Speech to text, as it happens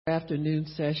Afternoon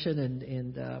session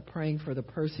and praying for the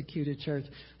persecuted church.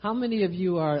 How many of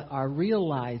you are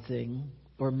realizing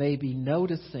or maybe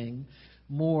noticing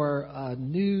more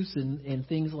news and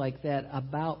things like that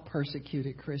about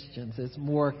persecuted Christians? It's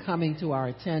more coming to our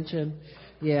attention.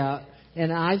 Yeah,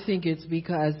 and I think it's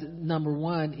because, number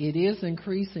one, it is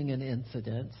increasing in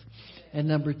incidents. And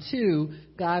number two,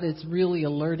 God is really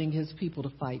alerting his people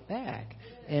to fight back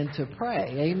and to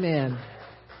pray. Amen.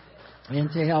 And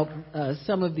to help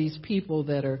some of these people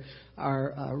that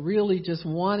are really just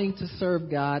wanting to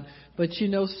serve God. But you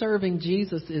know, serving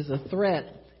Jesus is a threat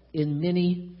in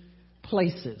many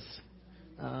places,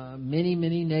 many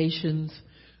nations.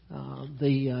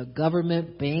 The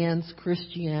government bans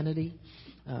Christianity,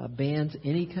 bans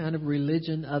any kind of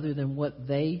religion other than what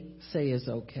they say is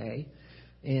okay.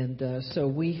 And so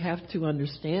we have to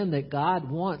understand that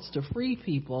God wants to free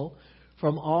people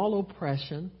from all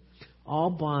oppression,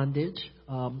 all bondage,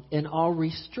 and all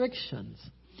restrictions,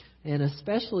 and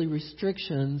especially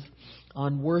restrictions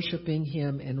on worshiping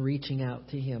him and reaching out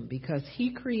to him, because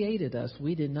he created us.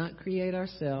 We did not create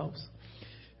ourselves.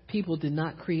 People did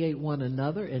not create one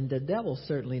another, and the devil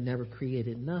certainly never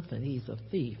created nothing. He's a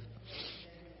thief.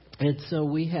 And so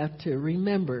we have to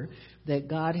remember that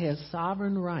God has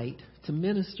sovereign right to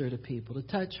minister to people, to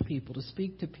touch people, to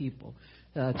speak to people,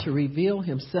 to reveal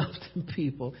himself to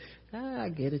people.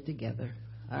 Get it together.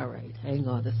 All right, hang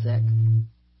on a sec.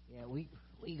 Yeah, we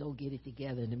gonna get it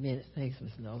together in a minute. Thanks,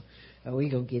 Miss Snow. We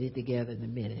gonna get it together in a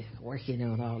minute. Working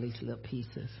on all these little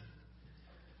pieces.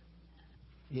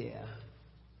 Yeah.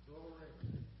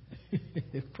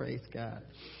 Praise God.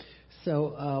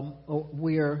 So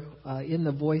we're in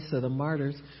the Voice of the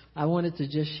Martyrs. I wanted to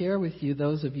just share with you,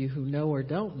 those of you who know or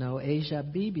don't know, Asia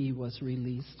Bibi was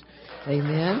released.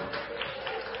 Amen.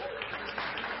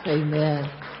 Amen.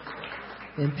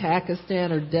 In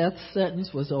Pakistan, her death sentence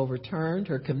was overturned.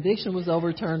 Her conviction was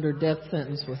overturned. Her death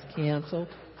sentence was canceled.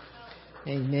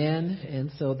 Amen.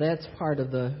 And so that's part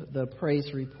of the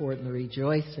praise report and the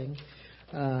rejoicing.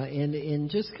 And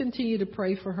just continue to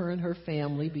pray for her and her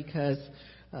family, because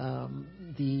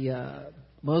the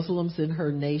Muslims in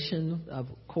her nation, of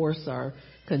course, are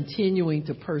continuing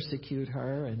to persecute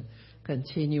her and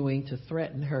continuing to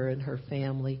threaten her and her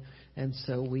family. And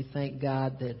so we thank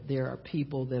God that there are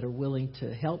people that are willing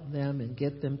to help them and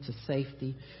get them to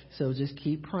safety. So just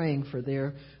keep praying for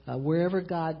their, wherever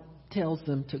God tells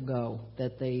them to go,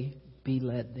 that they be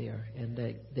led there and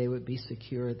that they would be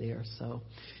secure there. So,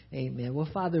 amen. Well,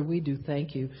 Father, we do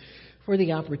thank you for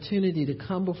the opportunity to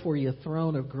come before your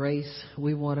throne of grace.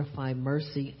 We want to find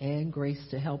mercy and grace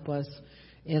to help us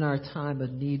in our time of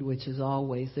need, which is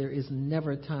always. There is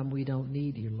never a time we don't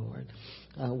need you, Lord.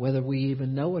 Whether we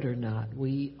even know it or not,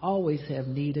 we always have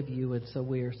need of you, and so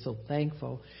we are so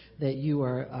thankful that you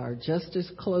are just as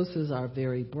close as our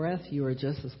very breath. You are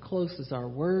just as close as our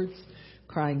words,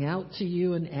 crying out to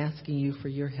you and asking you for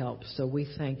your help. So we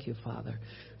thank you, Father,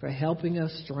 for helping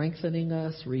us, strengthening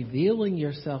us, revealing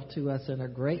yourself to us in a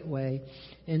great way.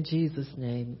 In Jesus'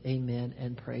 name, amen,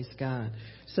 and praise God.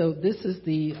 So this is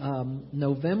the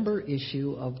November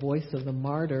issue of Voice of the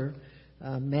Martyr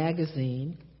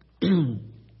magazine.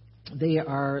 They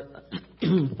are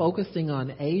focusing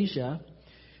on Asia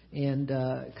and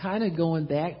kind of going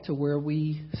back to where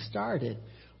we started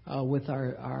with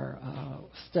our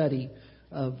study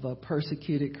of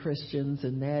persecuted Christians,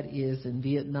 and that is in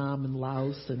Vietnam and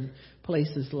Laos and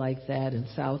places like that in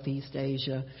Southeast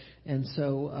Asia. And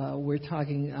so we're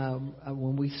talking,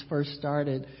 when we first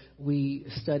started, we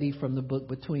studied from the book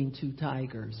Between Two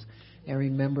Tigers. And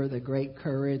remember the great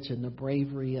courage and the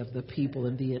bravery of the people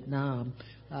in Vietnam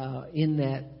in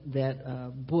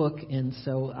that book. And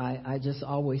so I just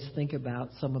always think about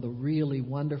some of the really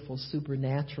wonderful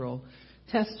supernatural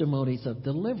testimonies of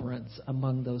deliverance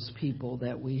among those people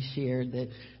that we shared, that,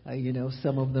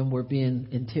 some of them were being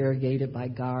interrogated by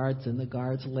guards, and the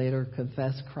guards later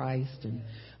confessed Christ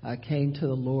and came to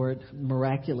the Lord.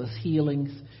 Miraculous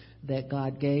healings that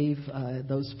God gave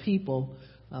those people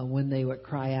when they would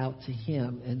cry out to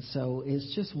him. And so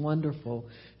it's just wonderful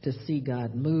to see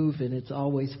God move, and it's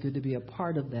always good to be a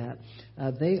part of that.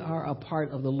 They are a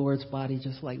part of the Lord's body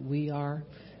just like we are.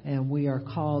 And we are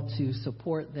called to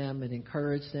support them and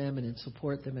encourage them and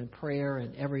support them in prayer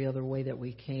and every other way that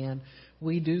we can.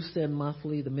 We do send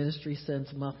monthly, the ministry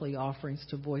sends monthly offerings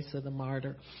to Voice of the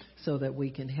Martyr so that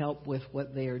we can help with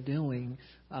what they are doing.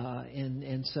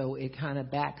 And so it kind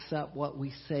of backs up what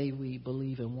we say we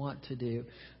believe and want to do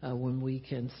when we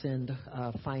can send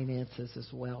finances as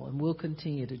well. And we'll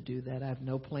continue to do that. I have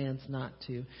no plans not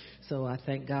to. So I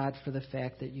thank God for the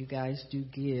fact that you guys do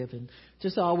give. And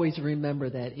just always remember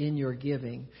that in your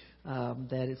giving,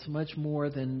 that it's much more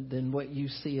than what you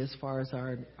see as far as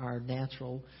our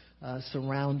natural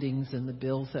surroundings and the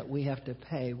bills that we have to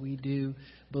pay. We do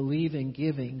believe in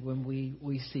giving when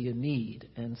we see a need.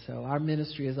 And so our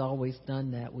ministry has always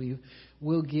done that.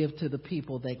 We'll give to the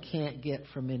people that can't get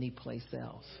from any place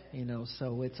else,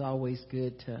 so it's always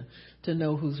good to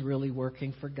know who's really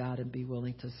working for God and be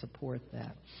willing to support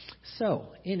that. So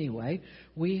anyway,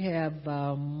 we have,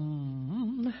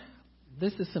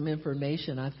 this is some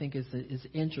information I think is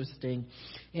interesting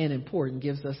and important,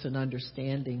 gives us an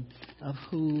understanding of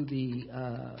who the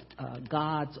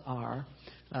gods are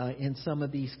in some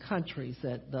of these countries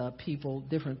that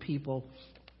different people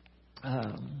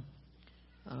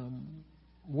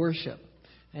worship.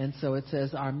 And so it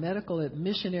says, our medical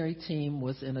missionary team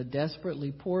was in a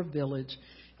desperately poor village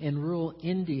in rural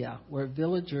India where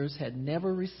villagers had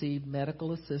never received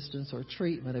medical assistance or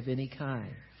treatment of any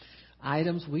kind.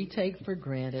 Items we take for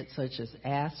granted, such as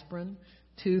aspirin,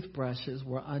 toothbrushes,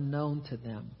 were unknown to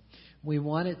them. We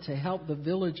wanted to help the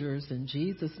villagers in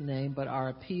Jesus' name, but our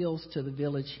appeals to the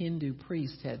village Hindu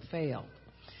priest had failed.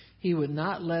 He would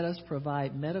not let us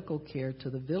provide medical care to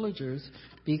the villagers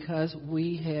because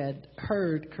we had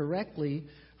heard correctly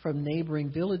from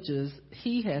neighboring villages.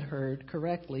 He had heard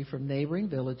correctly from neighboring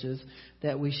villages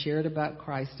that we shared about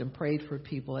Christ and prayed for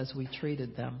people as we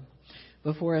treated them.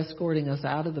 Before escorting us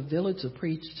out of the village, the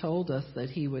priest told us that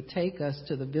he would take us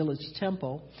to the village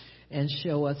temple and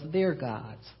show us their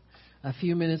gods. A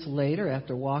few minutes later,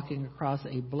 after walking across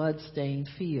a blood-stained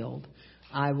field,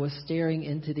 I was staring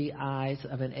into the eyes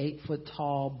of an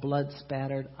 8-foot-tall,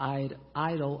 blood-spattered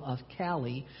idol of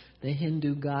Kali, the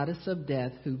Hindu goddess of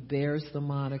death who bears the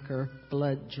moniker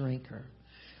Blood Drinker.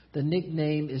 The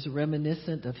nickname is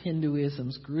reminiscent of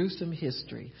Hinduism's gruesome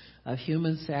history of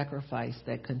human sacrifice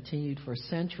that continued for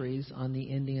centuries on the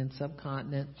Indian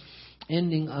subcontinent,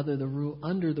 ending under the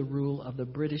rule of the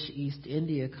British East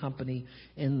India Company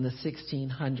in the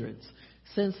 1600s.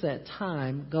 Since that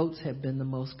time, goats have been the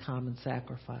most common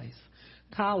sacrifice.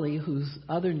 Kali, whose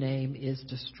other name is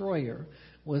Destroyer,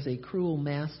 was a cruel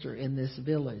master in this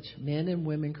village. Men and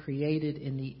women created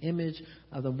in the image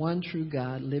of the one true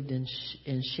God lived in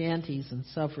shanties and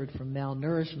suffered from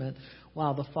malnourishment,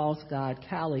 while the false god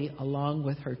Kali, along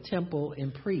with her temple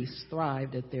and priests,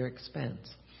 thrived at their expense.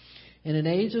 In an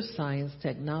age of science,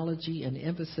 technology, and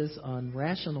emphasis on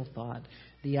rational thought,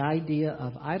 the idea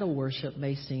of idol worship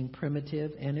may seem primitive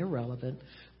and irrelevant,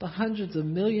 but hundreds of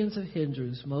millions of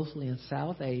Hindus, mostly in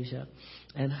South Asia,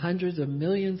 and hundreds of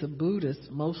millions of Buddhists,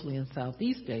 mostly in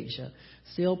Southeast Asia,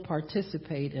 still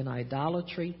participate in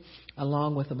idolatry,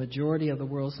 along with a majority of the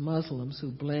world's Muslims who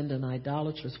blend an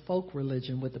idolatrous folk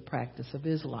religion with the practice of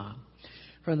Islam.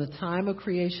 From the time of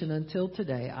creation until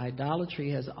today,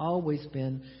 idolatry has always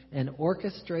been an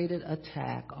orchestrated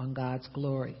attack on God's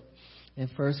glory. In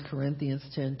 1 Corinthians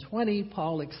 10:20,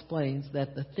 Paul explains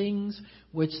that the things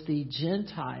which the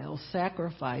Gentiles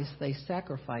sacrifice, they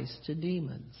sacrifice to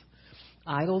demons.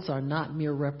 Idols are not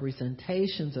mere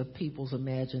representations of people's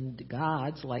imagined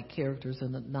gods like characters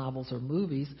in the novels or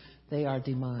movies. They are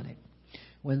demonic.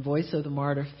 When Voice of the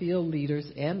Martyr field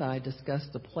leaders and I discuss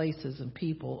the places and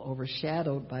people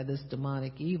overshadowed by this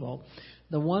demonic evil,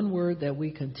 the one word that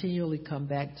we continually come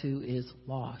back to is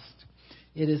lost.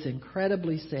 It is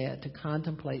incredibly sad to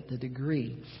contemplate the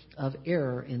degree of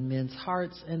error in men's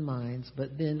hearts and minds,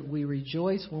 but then we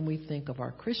rejoice when we think of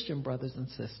our Christian brothers and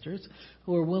sisters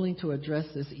who are willing to address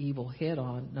this evil head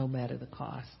on, no matter the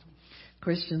cost.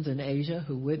 Christians in Asia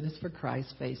who witness for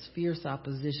Christ face fierce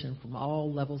opposition from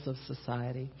all levels of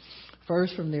society.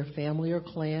 First, from their family or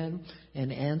clan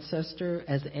and ancestor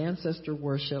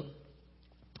worship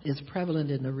is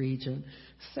prevalent in the region.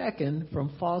 Second,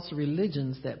 from false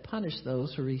religions that punish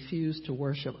those who refuse to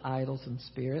worship idols and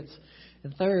spirits.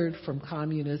 And third, from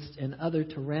communist and other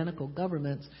tyrannical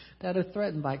governments that are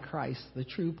threatened by Christ, the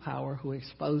true power who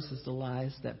exposes the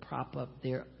lies that prop up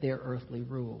their earthly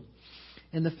rule.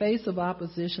 In the face of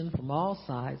opposition from all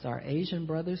sides, our Asian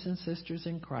brothers and sisters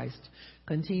in Christ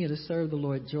continue to serve the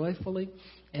Lord joyfully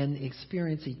and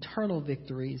experience eternal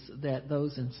victories that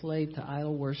those enslaved to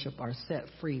idol worship are set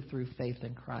free through faith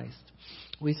in Christ.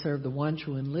 We serve the one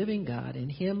true and living God. In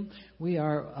Him, we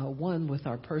are one with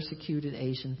our persecuted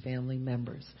Asian family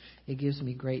members. It gives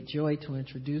me great joy to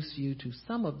introduce you to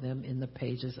some of them in the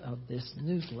pages of this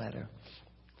newsletter.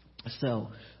 So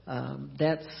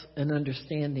that's an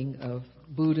understanding of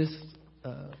Buddhists,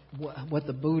 what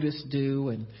the Buddhists do,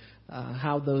 and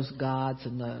how those gods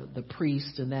and the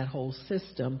priests and that whole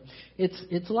system.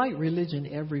 It's like religion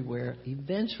everywhere.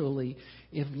 Eventually,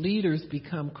 if leaders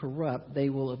become corrupt, they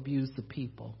will abuse the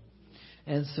people.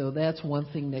 And so that's one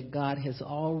thing that God has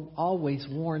always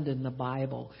warned in the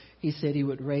Bible. He said he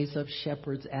would raise up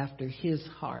shepherds after his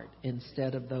heart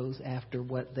instead of those after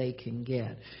what they can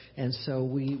get. And so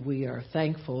we are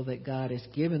thankful that God has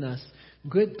given us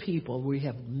good people. We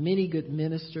have many good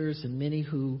ministers and many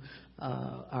who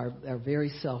are very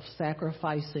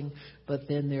self-sacrificing, but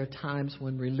then there are times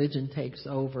when religion takes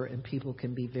over and people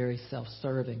can be very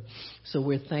self-serving. So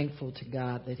we're thankful to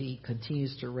God that he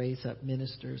continues to raise up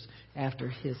ministers after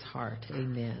his heart.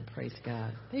 Amen. Praise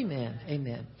God. Amen.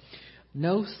 Amen.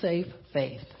 No safe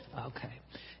faith. Okay.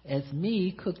 As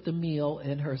Me cooked a meal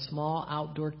in her small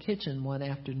outdoor kitchen one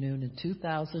afternoon in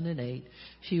 2008,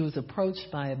 she was approached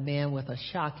by a man with a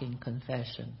shocking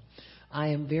confession. I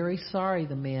am very sorry,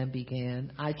 the man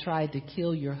began. I tried to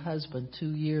kill your husband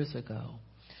 2 years ago.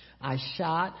 I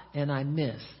shot and I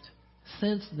missed.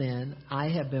 Since then, I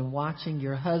have been watching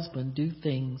your husband do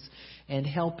things and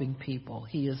helping people.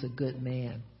 He is a good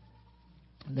man.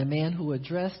 The man who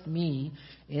addressed Me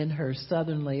in her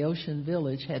southern Laotian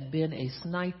village had been a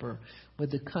sniper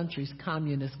with the country's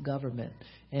communist government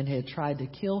and had tried to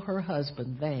kill her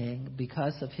husband, Vang,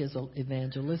 because of his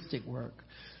evangelistic work.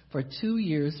 For 2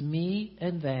 years, Me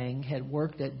and Vang had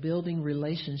worked at building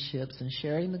relationships and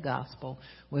sharing the gospel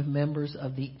with members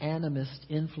of the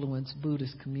animist-influenced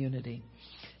Buddhist community.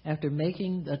 After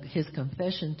making his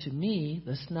confession to Me,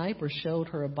 the sniper showed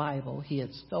her a Bible he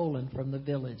had stolen from the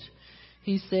village.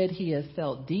 He said he had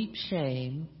felt deep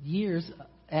shame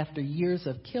after years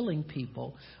of killing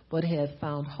people, but had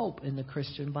found hope in the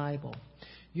Christian Bible.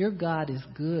 Your God is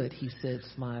good, he said,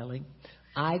 smiling.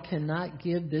 I cannot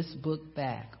give this book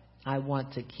back. I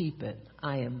want to keep it.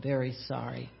 I am very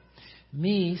sorry.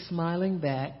 Me, smiling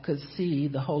back, could see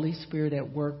the Holy Spirit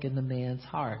at work in the man's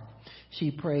heart. She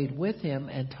prayed with him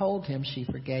and told him she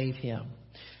forgave him.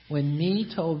 When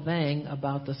Me told Vang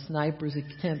about the sniper's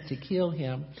attempt to kill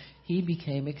him, he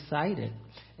became excited.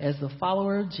 As the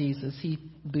follower of Jesus, he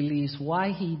believes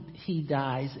why he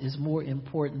dies is more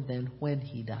important than when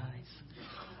he dies.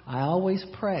 I always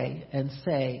pray and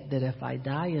say that if I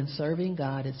die in serving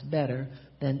God, it's better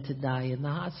than to die in the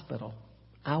hospital.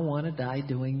 I want to die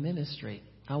doing ministry.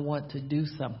 I want to do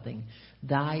something,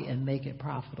 die and make it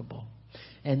profitable.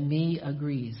 And Me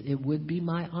agrees. It would be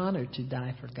my honor to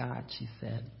die for God, she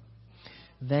said.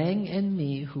 Vang and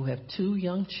Me, who have 2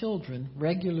 young children,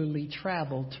 regularly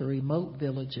travel to remote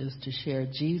villages to share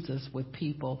Jesus with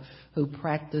people who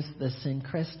practice the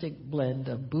syncretic blend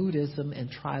of Buddhism and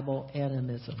tribal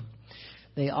animism.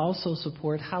 They also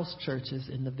support house churches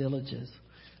in the villages.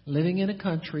 Living in a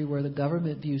country where the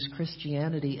government views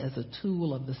Christianity as a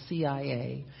tool of the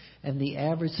CIA and the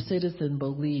average citizen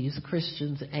believes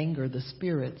Christians anger the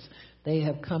spirits, they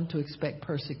have come to expect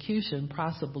persecution,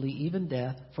 possibly even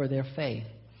death, for their faith.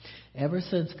 Ever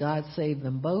since God saved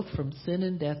them both from sin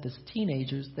and death as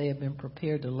teenagers, they have been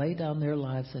prepared to lay down their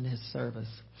lives in his service.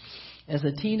 As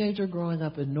a teenager growing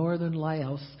up in northern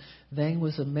Laos, Vang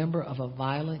was a member of a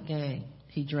violent gang.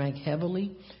 He drank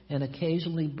heavily and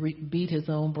occasionally beat his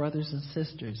own brothers and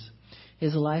sisters.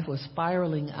 His life was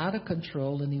spiraling out of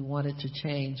control and he wanted to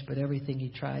change, but everything he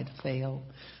tried failed.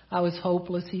 I was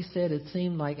hopeless, he said. It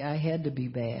seemed like I had to be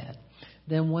bad.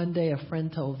 Then one day a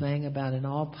friend told Vang about an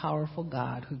all-powerful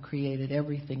God who created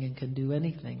everything and can do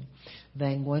anything.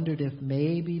 Vang wondered if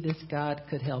maybe this God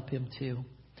could help him too.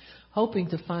 Hoping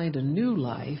to find a new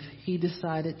life, he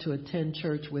decided to attend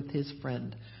church with his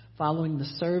friend. Following the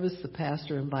service, the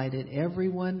pastor invited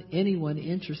anyone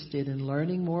interested in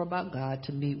learning more about God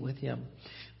to meet with him.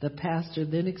 The pastor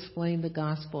then explained the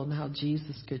gospel and how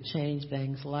Jesus could change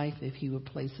Vang's life if he would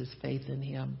place his faith in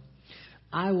him.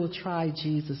 I will try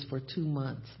Jesus for 2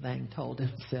 months, Vang told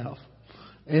himself.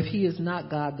 If he is not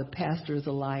God, the pastor is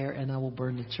a liar and I will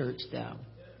burn the church down.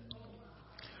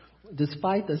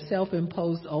 Despite the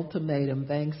self-imposed ultimatum,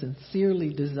 Vang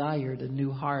sincerely desired a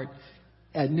new heart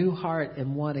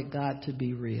and wanted God to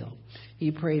be real.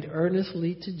 He prayed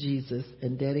earnestly to Jesus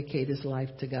and dedicated his life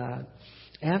to God.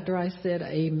 After I said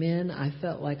amen, I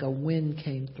felt like a wind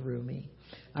came through me.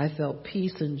 I felt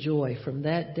peace and joy. From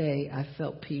that day, I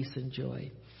felt peace and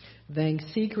joy. Vang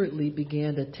secretly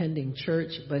began attending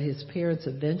church, but his parents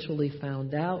eventually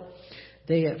found out.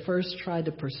 They at first tried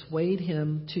to persuade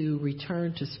him to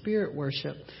return to spirit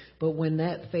worship, but when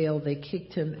that failed, they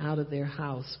kicked him out of their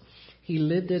house. He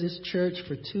lived at his church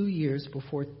for 2 years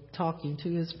before talking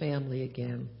to his family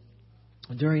again.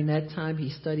 During that time,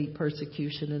 he studied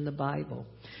persecution in the Bible.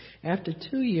 After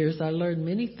 2 years, I learned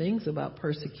many things about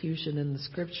persecution in the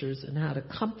scriptures and how to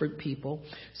comfort people,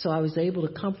 so I was able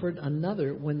to comfort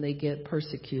another when they get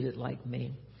persecuted like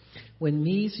me. While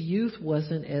Mee's youth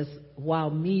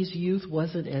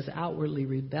wasn't as outwardly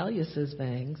rebellious as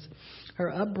Vang's,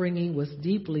 her upbringing was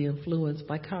deeply influenced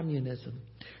by communism.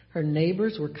 Her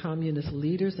neighbors were communist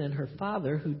leaders, and her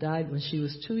father, who died when she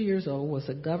was 2 years old, was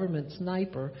a government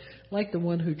sniper like the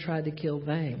one who tried to kill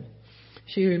Vang.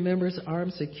 She remembers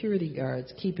armed security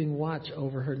guards keeping watch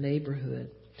over her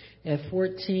neighborhood. At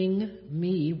 14,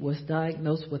 Mee was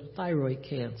diagnosed with thyroid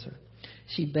cancer.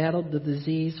 She battled the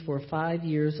disease for 5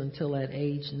 years until at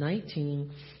age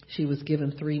 19, she was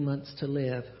given 3 months to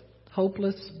live.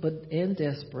 Hopeless and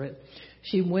desperate,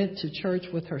 she went to church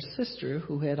with her sister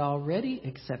who had already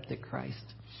accepted Christ.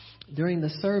 During the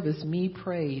service, Mee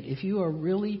prayed, if you are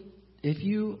really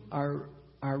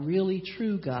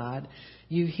true, God,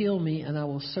 you heal me and I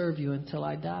will serve you until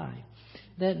I die.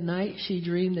 That night, she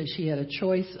dreamed that she had a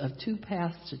choice of 2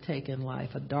 paths to take in life,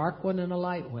 a dark one and a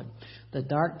light one. The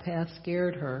dark path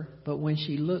scared her, but when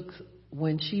she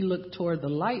looked toward the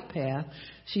light path,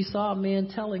 she saw a man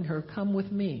telling her, come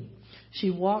with me.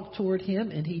 She walked toward him,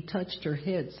 and he touched her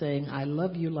head, saying, I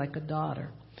love you like a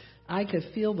daughter. I could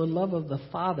feel the love of the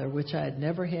Father, which I had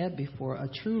never had before, a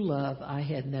true love I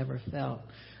had never felt.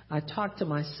 I talked to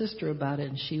my sister about it,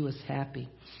 and she was happy.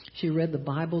 She read the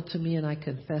Bible to me, and I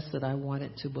confessed that I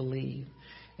wanted to believe.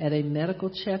 At a medical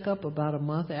checkup about a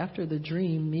month after the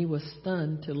dream, Mee was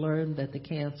stunned to learn that the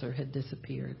cancer had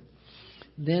disappeared.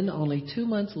 Then, only 2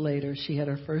 months later, she had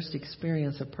her first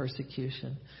experience of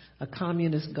persecution. A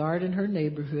communist guard in her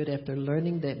neighborhood, after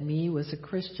learning that Mee was a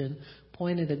Christian,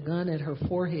 pointed a gun at her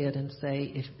forehead and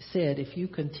said, if you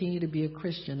continue to be a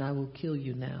Christian, I will kill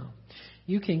you now.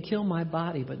 You can kill my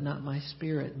body, but not my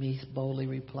spirit, Mee boldly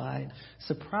replied.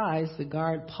 Surprised, the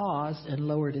guard paused and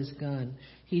lowered his gun.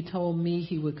 He told Mee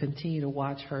he would continue to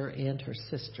watch her and her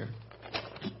sister.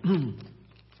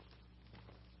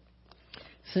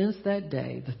 Since that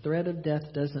day, the threat of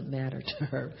death doesn't matter to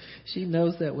her. She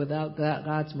knows that without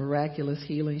God's miraculous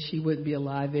healing, she wouldn't be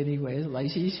alive anyway. It's like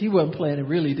she wasn't planning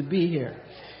really to be here.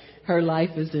 Her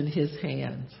life is in His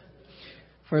hands.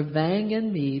 For Vang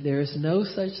and Mee, there is no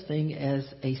such thing as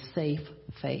a safe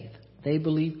faith. They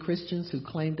believe Christians who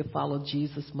claim to follow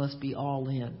Jesus must be all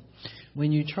in.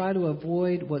 When you try to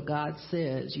avoid what God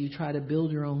says, you try to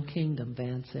build your own kingdom,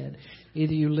 Van said.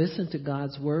 Either you listen to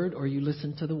God's word or you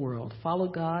listen to the world. Follow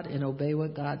God and obey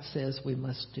what God says we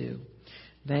must do.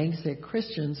 Vang said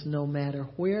Christians, no matter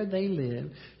where they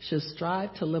live, should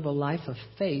strive to live a life of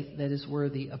faith that is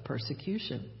worthy of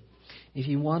persecution. If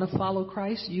you want to follow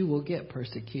Christ, you will get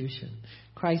persecution.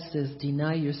 Christ says,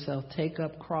 deny yourself, take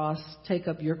up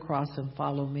your cross and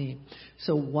follow me.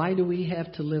 So why do we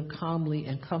have to live calmly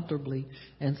and comfortably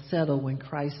and settle when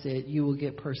Christ said, you will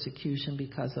get persecution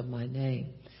because of my name?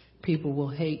 People will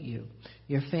hate you.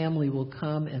 Your family will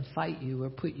come and fight you or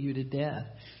put you to death.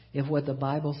 If what the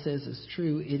Bible says is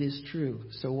true, it is true.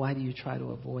 So why do you try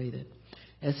to avoid it?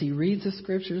 As he reads the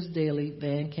scriptures daily,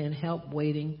 Van can't help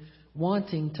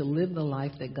wanting to live the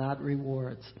life that God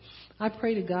rewards. I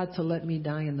pray to God to let me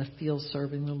die in the field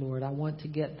serving the Lord. I want to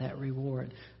get that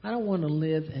reward. I don't want to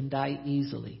live and die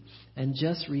easily and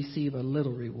just receive a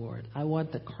little reward. I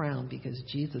want the crown because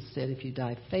Jesus said, if you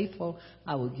die faithful,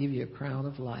 I will give you a crown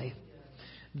of life.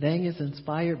 Vang is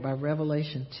inspired by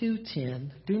Revelation 2:10.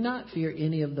 Do not fear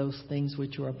any of those things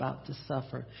which you are about to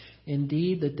suffer.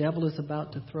 Indeed, the devil is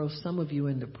about to throw some of you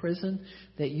into prison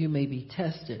that you may be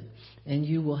tested, and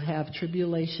you will have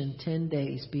tribulation 10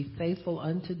 days. Be faithful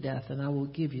unto death, and I will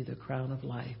give you the crown of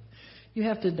life. You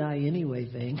have to die anyway,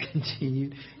 Vang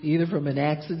continued, either from an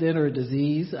accident or a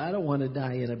disease. I don't want to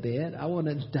die in a bed. I want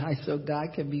to die so God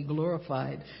can be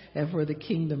glorified and for the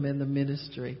kingdom and the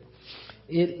ministry.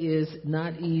 It is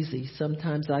not easy.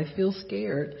 Sometimes I feel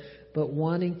scared, but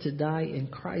wanting to die in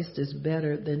Christ is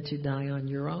better than to die on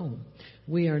your own.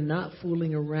 We are not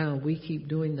fooling around. We keep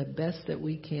doing the best that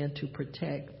we can to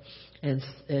protect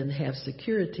and have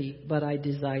security, but I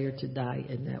desire to die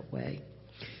in that way.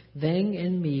 Vang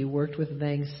and Mee worked with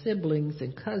Vang's siblings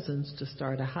and cousins to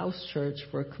start a house church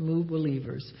for Khmer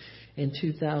believers in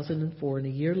 2004, and a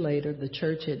year later the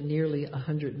church had nearly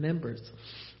 100 members.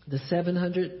 The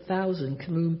 700,000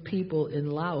 Khmer people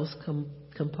in Laos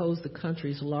compose the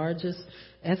country's largest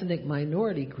ethnic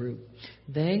minority group.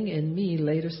 Vang and Mee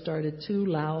later started 2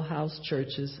 Lao house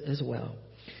churches as well.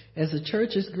 As the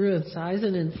churches grew in size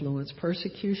and influence,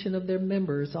 persecution of their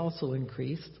members also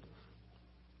increased.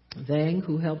 Vang,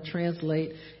 who helped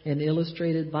translate an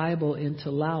illustrated Bible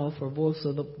into Lao for Voice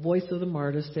of the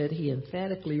Martyrs, said he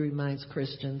emphatically reminds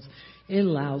Christians in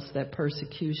Laos that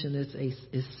persecution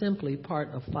is simply part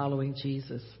of following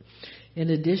Jesus.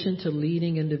 In addition to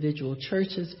leading individual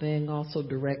churches, Vang also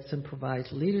directs and provides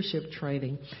leadership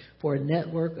training for a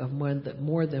network of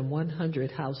more than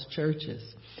 100 house churches.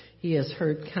 He has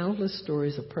heard countless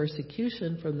stories of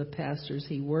persecution from the pastors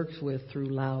he works with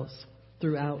throughout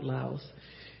Laos.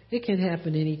 It can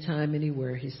happen anytime,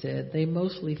 anywhere, he said. They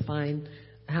mostly find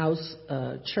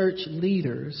church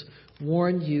leaders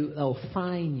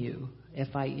fine you,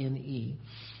 F-I-N-E,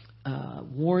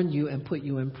 warn you and put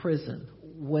you in prison.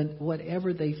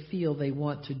 Whatever they feel they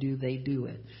want to do, they do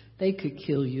it. They could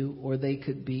kill you or they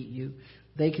could beat you.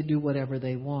 They could do whatever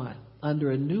they want.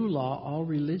 Under a new law, all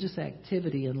religious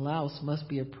activity in Laos must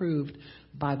be approved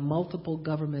by multiple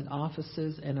government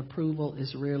offices, and approval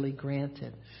is rarely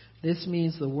granted. This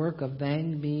means the work of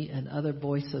Vang Mi and other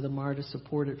Voice of the Martyrs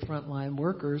supported frontline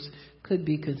workers could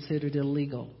be considered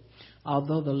illegal.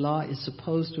 Although the law is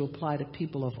supposed to apply to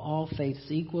people of all faiths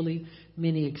equally,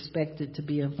 many expect it to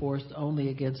be enforced only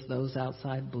against those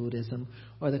outside Buddhism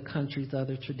or the country's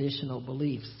other traditional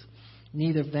beliefs.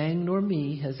 Neither Vang nor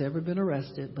Mi has ever been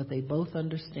arrested, but they both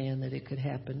understand that it could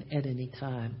happen at any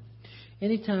time.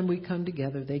 Anytime we come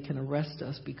together, they can arrest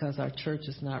us because our church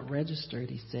is not registered,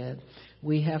 he said.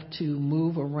 We have to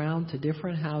move around to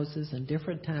different houses in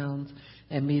different towns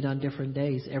and meet on different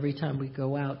days. Every time we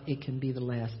go out, it can be the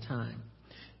last time.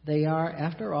 They are,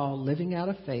 after all, living out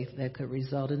a faith that could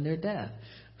result in their death.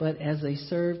 But as they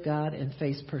serve God and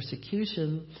face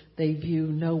persecution, they view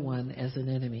no one as an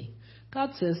enemy.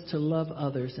 God says to love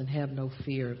others and have no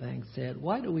fear, Vang said.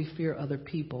 Why do we fear other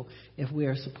people if we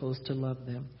are supposed to love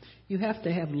them? You have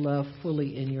to have love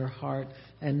fully in your heart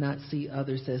and not see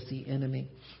others as the enemy.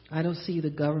 I don't see the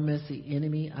government as the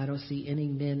enemy. I don't see any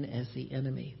men as the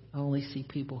enemy. I only see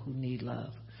people who need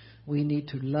love. We need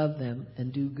to love them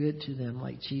and do good to them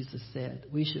like Jesus said.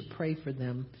 We should pray for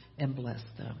them and bless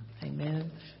them. Amen.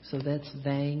 So that's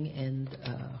Vang and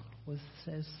what it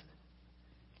says?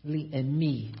 And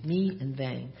me and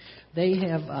Vang. They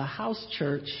have a house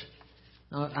church.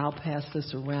 I'll pass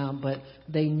this around, but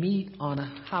they meet on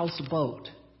a houseboat.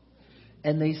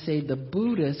 And they say the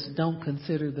Buddhists don't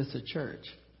consider this a church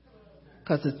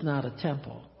because it's not a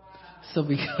temple. So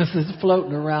because it's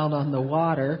floating around on the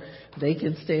water, they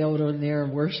can stay out on there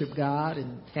and worship God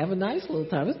and have a nice little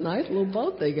time. It's a nice little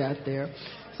boat they got there.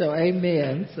 So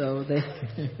amen. So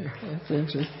that's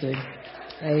interesting.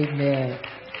 Amen.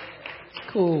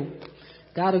 Cool.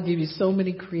 God will give you so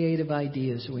many creative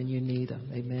ideas when you need them.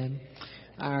 Amen.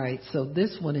 All right. So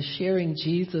this one is sharing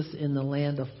Jesus in the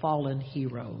land of fallen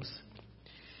heroes.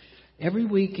 Every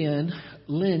weekend,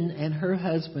 Lynn and her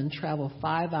husband travel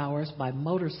 5 hours by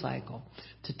motorcycle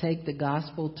to take the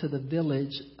gospel to the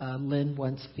village Lynn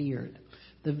once feared.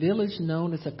 The village,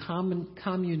 known as a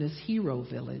communist hero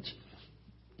village,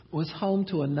 was home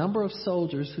to a number of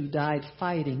soldiers who died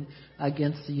fighting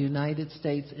against the United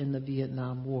States in the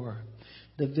Vietnam War.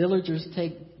 The villagers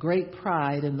take great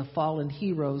pride in the fallen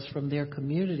heroes from their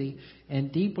community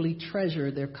and deeply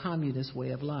treasure their communist way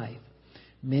of life.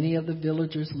 Many of the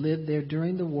villagers lived there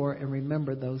during the war and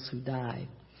remember those who died.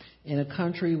 In a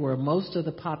country where most of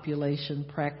the population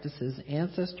practices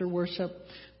ancestor worship,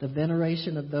 the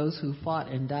veneration of those who fought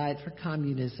and died for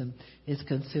communism is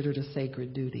considered a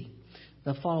sacred duty.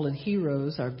 The fallen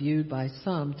heroes are viewed by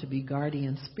some to be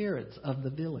guardian spirits of the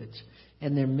village,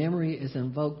 and their memory is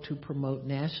invoked to promote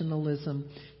nationalism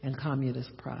and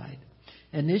communist pride.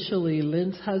 Initially,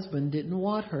 Lynn's husband didn't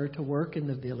want her to work in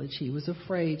the village. He was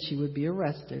afraid she would be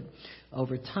arrested.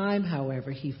 Over time,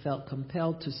 however, he felt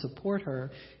compelled to support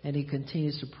her, and he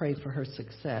continues to pray for her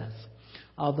success.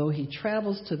 Although he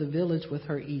travels to the village with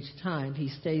her each time, he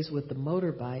stays with the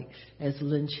motorbike as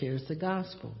Lynn shares the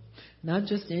gospel. Not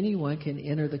just anyone can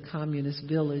enter the communist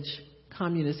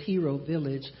hero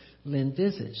village Lynn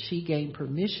visits. She gained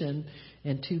permission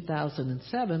in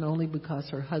 2007 only because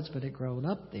her husband had grown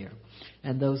up there.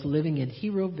 And those living in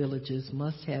hero villages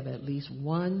must have at least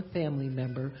one family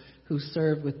member who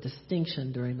served with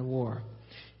distinction during the war.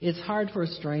 It's hard for a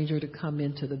stranger to come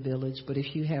into the village, but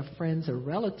if you have friends or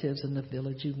relatives in the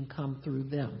village, you can come through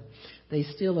them. They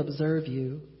still observe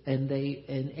you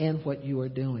and what you are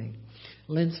doing.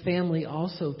 Lynn's family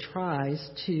also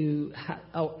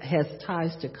has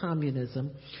ties to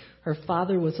communism. Her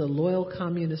father was a loyal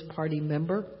Communist Party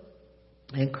member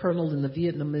and colonel in the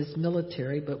Vietnamese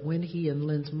military, but when he and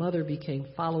Lynn's mother became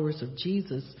followers of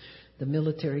Jesus, the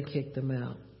military kicked them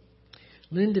out.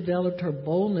 Lynn developed her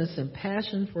boldness and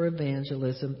passion for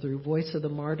evangelism through Voice of the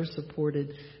Martyrs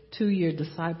supported 2-year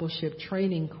discipleship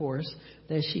training course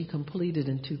that she completed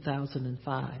in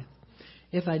 2005.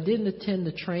 If I didn't attend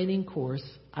the training course,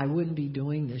 I wouldn't be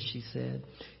doing this, she said.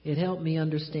 It helped me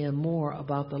understand more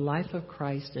about the life of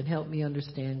Christ and helped me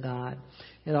understand God.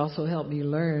 It also helped me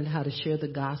learn how to share the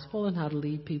gospel and how to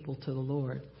lead people to the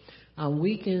Lord. On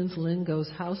weekends, Lynn goes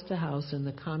house to house in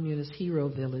the communist hero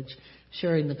village,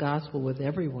 sharing the gospel with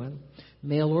everyone,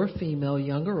 male or female,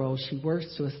 young or old. She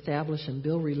works to establish and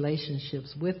build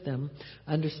relationships with them,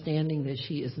 understanding that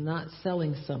she is not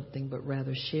selling something, but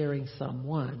rather sharing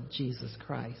someone, Jesus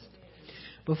Christ.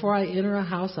 Before I enter a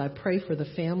house, I pray for the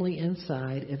family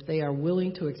inside. If they are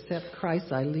willing to accept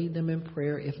Christ, I lead them in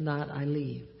prayer. If not, I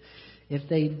leave. If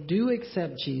they do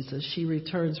accept Jesus, she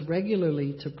returns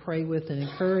regularly to pray with and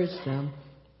encourage them,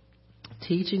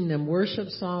 teaching them worship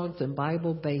songs and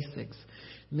Bible basics.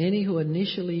 Many who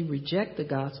initially reject the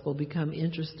gospel become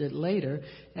interested later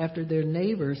after their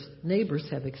neighbors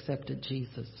have accepted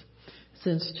Jesus.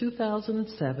 Since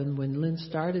 2007, when Lynn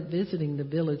started visiting the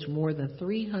village, more than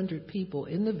 300 people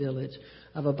in the village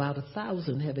of about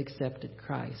 1,000 have accepted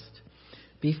Christ.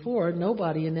 Before,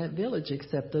 nobody in that village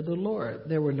accepted the Lord.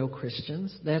 There were no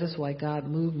Christians. That is why God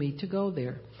moved me to go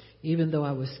there. Even though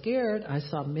I was scared, I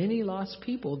saw many lost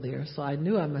people there, so I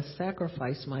knew I must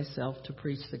sacrifice myself to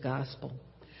preach the gospel.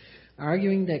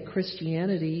 Arguing that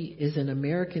Christianity is an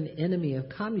American enemy of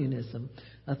communism,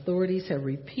 authorities have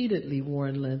repeatedly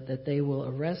warned Lynn that they will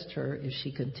arrest her if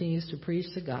she continues to preach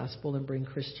the gospel and bring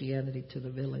Christianity to the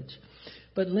village.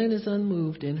 But Lynn is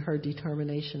unmoved in her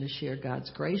determination to share God's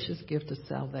gracious gift of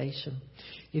salvation.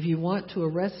 If you want to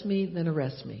arrest me, then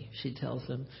arrest me, she tells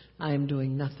them. I am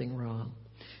doing nothing wrong.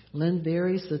 Lynn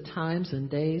varies the times and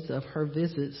days of her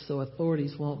visits so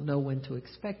authorities won't know when to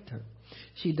expect her.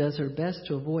 She does her best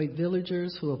to avoid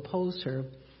villagers who oppose her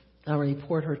or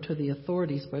report her to the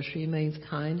authorities, but she remains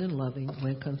kind and loving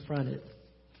when confronted.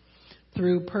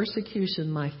 Through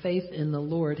persecution, my faith in the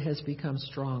Lord has become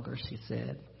stronger, she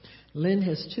said. Lynn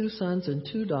has 2 sons and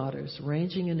 2 daughters,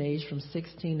 ranging in age from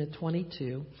 16 to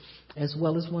 22, as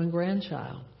well as 1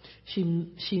 grandchild.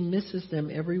 She misses them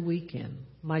every weekend.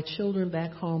 My children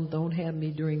back home don't have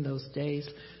me during those days,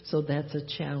 so that's a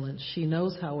challenge. She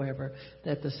knows, however,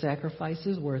 that the sacrifice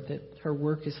is worth it. Her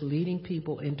work is leading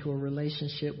people into a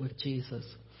relationship with Jesus.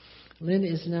 Lynn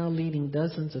is now leading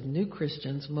dozens of new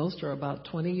Christians, most are about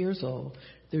 20 years old,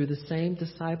 through the same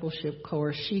discipleship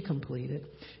course she completed.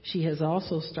 She has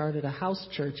also started a house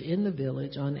church in the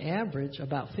village. On average,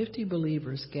 about 50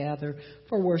 believers gather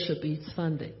for worship each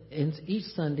Sunday,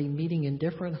 meeting in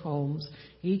different homes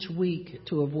each week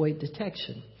to avoid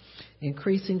detection.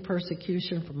 Increasing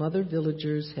persecution from other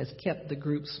villagers has kept the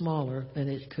group smaller than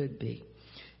it could be.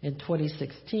 In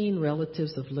 2016,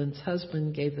 relatives of Lynn's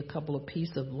husband gave the couple a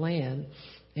piece of land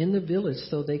in the village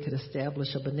so they could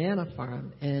establish a banana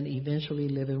farm and eventually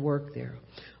live and work there.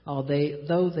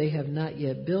 Though they have not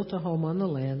yet built a home on the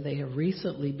land, they have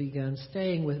recently begun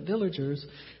staying with villagers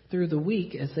through the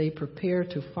week as they prepare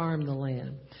to farm the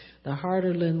land. The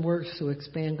harder Lynn works to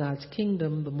expand God's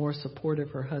kingdom, the more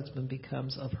supportive her husband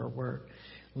becomes of her work.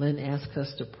 Lynn asks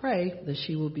us to pray that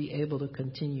she will be able to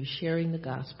continue sharing the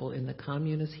gospel in the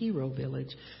communist hero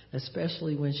village,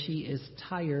 especially when she is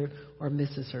tired or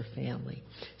misses her family.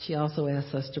 She also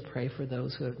asks us to pray for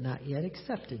those who have not yet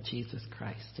accepted Jesus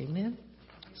Christ. Amen?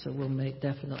 So we'll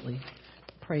definitely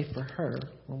pray for her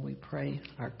when we pray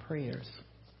our prayers.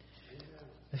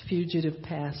 A fugitive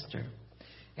pastor.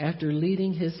 After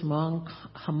leading his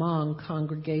Hmong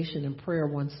congregation in prayer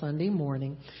one Sunday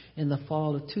morning in the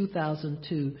fall of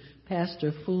 2002,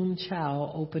 Pastor Phoom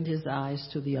Chow opened his eyes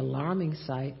to the alarming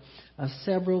sight of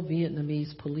several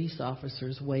Vietnamese police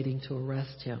officers waiting to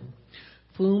arrest him.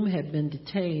 Phoom had been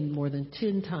detained more than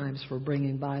 10 times for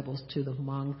bringing Bibles to the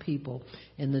Hmong people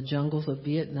in the jungles of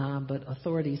Vietnam, but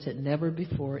authorities had never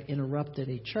before interrupted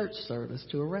a church service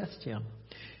to arrest him.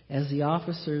 As the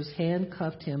officers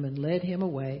handcuffed him and led him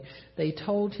away, they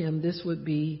told him this would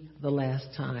be the last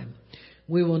time.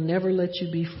 We will never let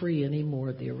you be free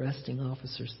anymore, the arresting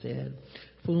officer said.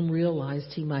 Phoom realized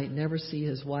he might never see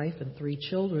his wife and 3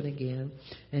 children again,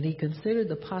 and he considered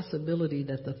the possibility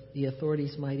that the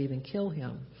authorities might even kill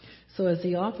him. So as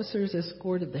the officers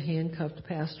escorted the handcuffed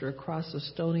pastor across a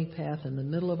stony path in the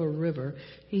middle of a river,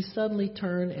 he suddenly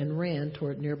turned and ran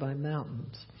toward nearby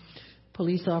mountains.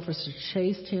 Police officers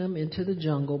chased him into the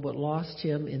jungle but lost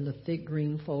him in the thick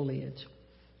green foliage.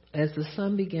 As the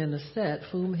sun began to set,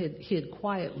 Phoom hid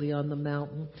quietly on the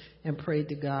mountain and prayed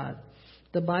to God.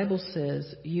 The Bible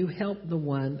says, "You help the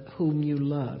one whom you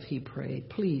love," he prayed.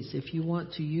 "Please, if you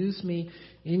want to use me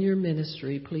in your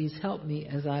ministry, please help me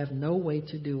as I have no way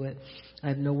to do it. I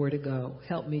have nowhere to go.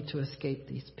 Help me to escape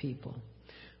these people."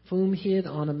 Phoom hid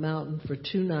on a mountain for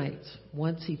 2 nights.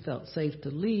 Once he felt safe to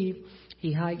leave,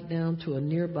 He hiked down to a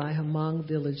nearby Hmong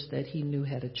village that he knew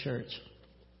had a church.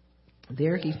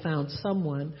 There he found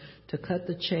someone to cut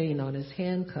the chain on his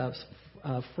handcuffs,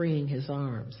 freeing his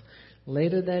arms.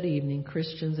 Later that evening,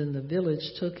 Christians in the village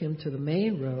took him to the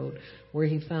main road where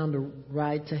he found a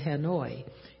ride to Hanoi.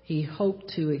 He hoped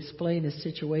to explain his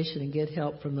situation and get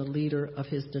help from the leader of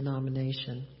his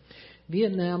denomination.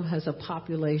 Vietnam has a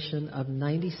population of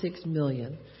 96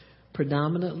 million,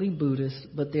 predominantly Buddhist,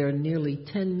 but there are nearly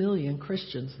 10 million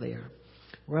Christians there.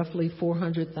 Roughly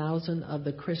 400,000 of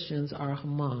the Christians are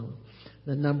Hmong.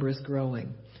 The number is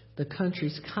growing. The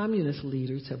country's communist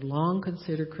leaders have long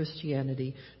considered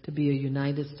Christianity to be a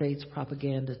United States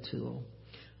propaganda tool.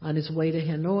 On his way to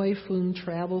Hanoi, Phuong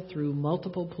traveled through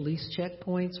multiple police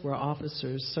checkpoints where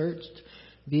officers searched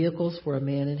vehicles for a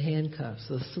man in handcuffs.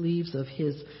 The sleeves of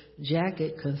his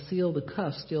jacket concealed the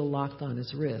cuffs still locked on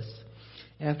his wrists.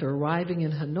 After arriving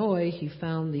in Hanoi, he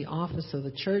found the office of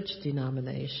the church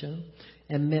denomination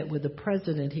and met with the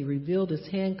president. He revealed his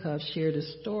handcuffs, shared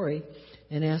his story,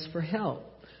 and asked for help.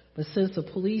 But since the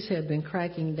police had been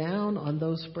cracking down on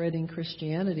those spreading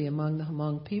Christianity among the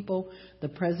Hmong people, the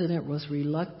president was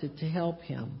reluctant to help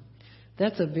him.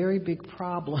 That's a very big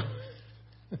problem.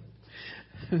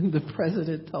 The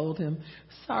president told him,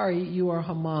 "Sorry, you are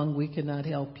Hmong, we cannot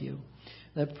help you."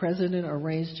 The president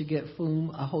arranged to get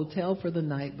Phuong a hotel for the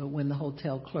night, but when the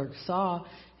hotel clerk saw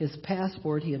his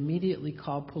passport, he immediately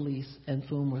called police and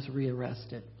Phuong was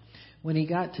rearrested. When he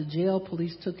got to jail,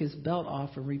 police took his belt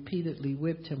off and repeatedly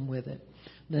whipped him with it.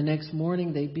 The next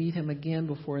morning, they beat him again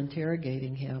before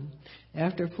interrogating him.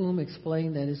 After Phuong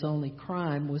explained that his only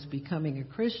crime was becoming a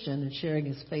Christian and sharing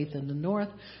his faith in the North,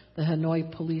 the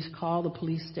Hanoi police called the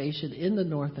police station in the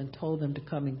North and told them to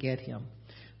come and get him.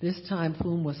 This time,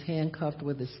 Phuong was handcuffed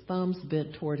with his thumbs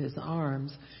bent toward his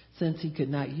arms. Since he could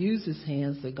not use his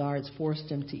hands, the guards forced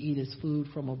him to eat his food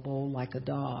from a bowl like a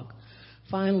dog.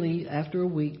 Finally, after a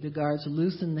week, the guards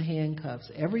loosened the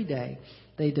handcuffs. Every day,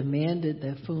 they demanded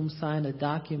that Phuong sign a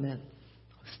document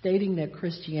stating that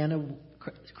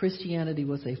Christianity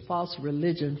was a false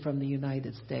religion from the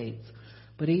United States.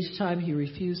 But each time he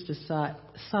refused to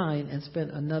sign and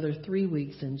spent another 3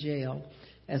 weeks in jail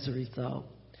as a result.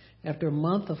 After a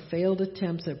month of failed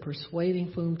attempts at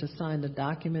persuading Phuong to sign the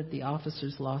document, the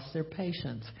officers lost their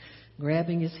patience.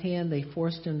 Grabbing his hand, they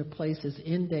forced him to place his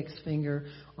index finger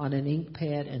on an ink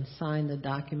pad and sign the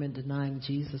document denying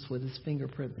Jesus with his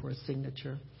fingerprint for a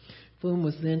signature. Phuong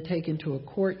was then taken to a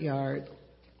courtyard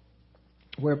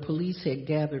where police had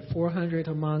gathered 400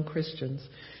 Hmong Christians.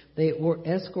 They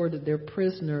escorted their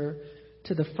prisoner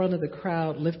to the front of the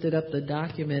crowd, lifted up the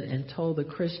document, and told the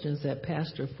Christians that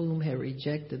Pastor Phuong had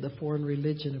rejected the foreign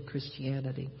religion of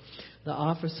Christianity. The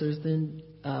officers then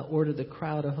ordered the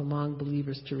crowd of Hmong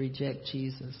believers to reject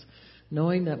Jesus.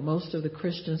 Knowing that most of the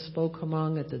Christians spoke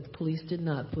Hmong and that the police did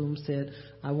not, Phuong said,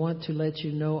 "I want to let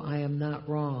you know I am not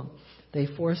wrong. They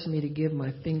forced me to give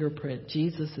my fingerprint.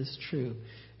 Jesus is true,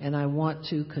 and I want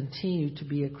to continue to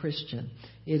be a Christian.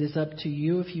 It is up to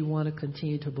you if you want to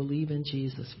continue to believe in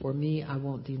Jesus. For me, I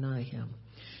won't deny him."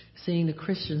 Seeing the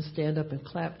Christians stand up and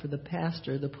clap for the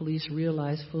pastor, the police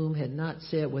realized Phuong had not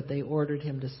said what they ordered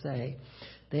him to say.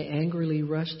 They angrily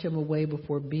rushed him away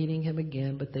before beating him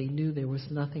again, but they knew there was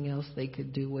nothing else they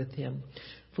could do with him.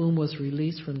 Phuong was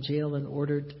released from jail and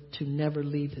ordered to never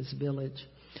leave his village.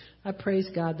 "I praise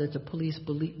God that the police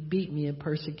beat me and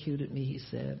persecuted me," he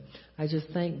said. "I just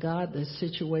thank God this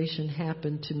situation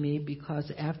happened to me because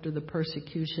after the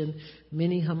persecution,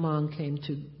 many Hmong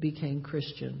became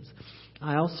Christians.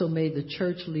 I also made the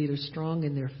church leaders strong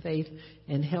in their faith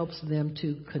and helps them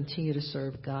to continue to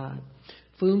serve God."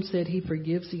 Phuong said he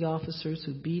forgives the officers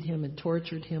who beat him and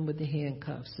tortured him with the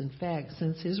handcuffs. In fact,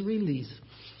 since his release,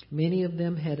 many of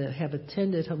them have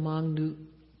attended Hmong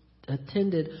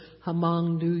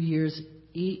New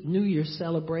Year's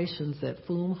celebrations that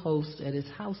Phuong hosts at his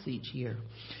house each year.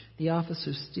 The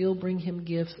officers still bring him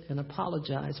gifts and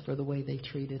apologize for the way they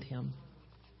treated him.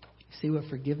 See what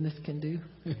forgiveness can do?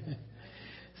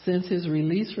 Since his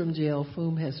release from jail,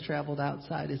 Phuong has traveled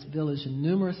outside his village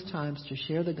numerous times to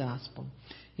share the gospel.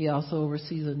 He also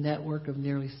oversees a network of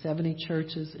nearly 70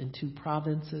 churches in 2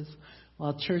 provinces.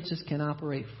 While churches can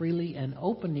operate freely and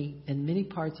openly in many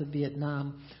parts of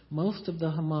Vietnam, most of the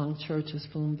Hmong churches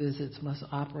Phuong visits must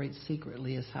operate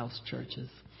secretly as house churches.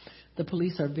 The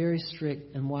police are very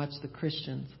strict and watch the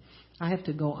Christians. I have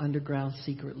to go underground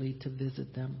secretly to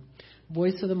visit them.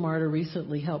 Voice of the Martyr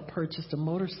recently helped purchase a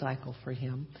motorcycle for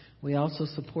him. We also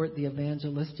support the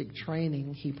evangelistic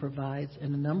training he provides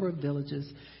in a number of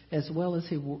villages, as well as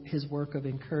his work of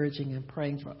encouraging and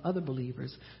praying for other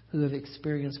believers who have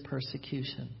experienced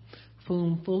persecution.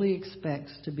 whom fully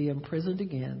expects to be imprisoned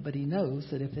again, but he knows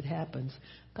that if it happens,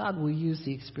 God will use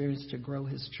the experience to grow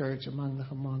his church among the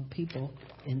Hmong people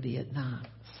in Vietnam.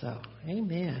 So,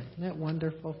 amen. Isn't that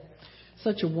wonderful?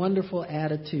 Such a wonderful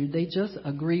attitude. They just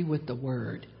agree with the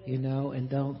word, and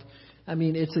don't. I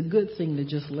mean, it's a good thing to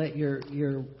just let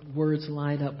your words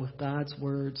line up with God's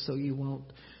word so you won't,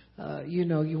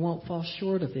 you won't fall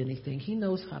short of anything. He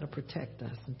knows how to protect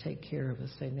us and take care of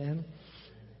us. Amen.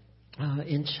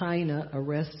 In China,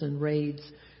 arrests and raids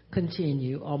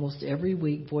continue. Almost every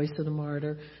week, Voice of the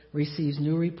Martyr receives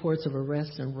new reports of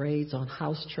arrests and raids on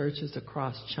house churches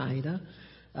across China.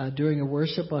 During a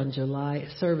worship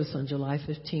service on July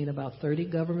 15, about 30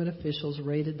 government officials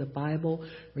raided the Bible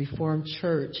Reformed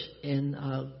Church in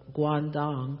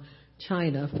Guangdong,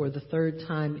 China, for the third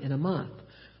time in a month.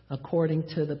 According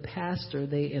to the pastor,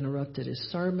 they interrupted his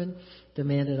sermon,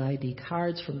 demanded ID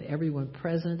cards from everyone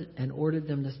present, and ordered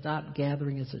them to stop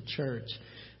gathering as a church.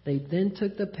 They then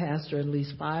took the pastor and at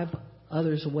least 5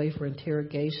 others away for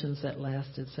interrogations that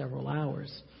lasted several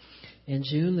hours. In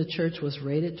June, the church was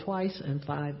raided twice and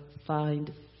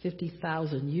fined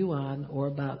 50,000 yuan, or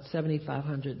about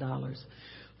 $7,500,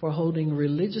 for holding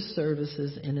religious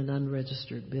services in an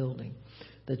unregistered building.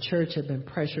 The church had been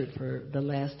pressured for the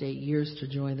last 8 years to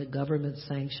join the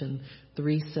government-sanctioned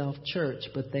 3 Self-Church,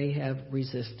 but they have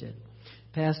resisted.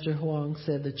 Pastor Huang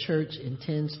said the church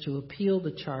intends to appeal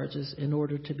the charges in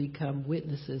order to become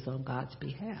witnesses on God's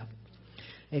behalf.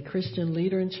 A Christian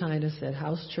leader in China said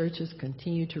house churches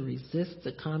continue to resist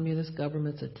the communist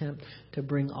government's attempt to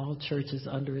bring all churches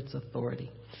under its authority.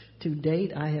 To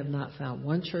date, I have not found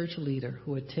one church leader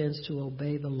who intends to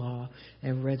obey the law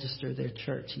and register their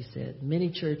church, he said.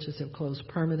 Many churches have closed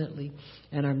permanently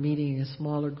and are meeting in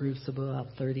smaller groups of about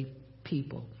 30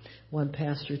 people. One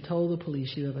pastor told the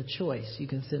police, you have a choice. You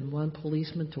can send one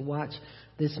policeman to watch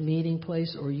this meeting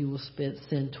place, or you will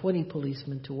send 20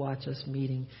 policemen to watch us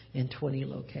meeting in 20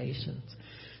 locations.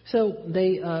 So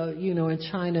they, in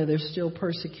China, there's still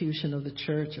persecution of the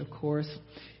church, of course.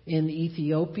 In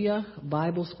Ethiopia,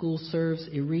 Bible school serves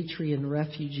Eritrean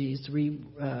refugees. We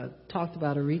talked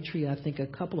about Eritrea, I think, a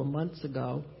couple of months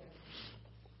ago.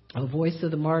 A Voice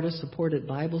of the Martyrs supported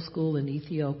Bible school in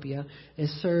Ethiopia is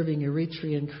serving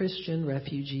Eritrean Christian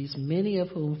refugees, many of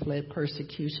whom fled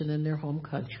persecution in their home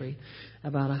country.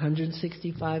 About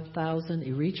 165,000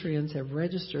 Eritreans have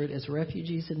registered as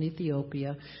refugees in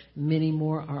Ethiopia. Many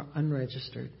more are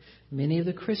unregistered. Many of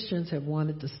the Christians have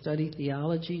wanted to study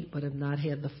theology but have not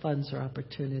had the funds or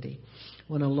opportunity.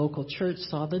 When a local church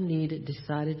saw the need, it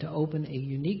decided to open a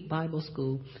unique Bible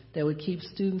school that would keep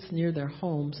students near their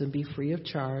homes and be free of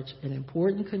charge, an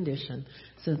important condition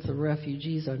since the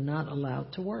refugees are not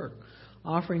allowed to work.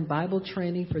 Offering Bible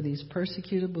training for these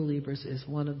persecuted believers is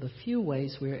one of the few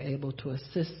ways we are able to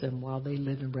assist them while they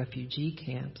live in refugee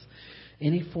camps.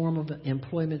 Any form of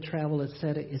employment, travel,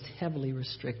 etc. is heavily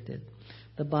restricted.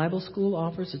 The Bible school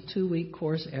offers a 2-week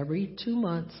course every 2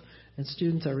 months, and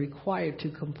students are required to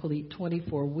complete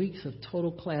 24 weeks of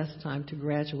total class time to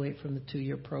graduate from the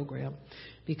 2-year program.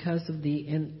 Because of the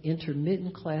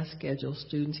intermittent class schedule,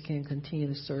 students can continue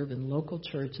to serve in local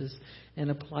churches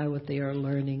and apply what they are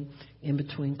learning in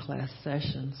between class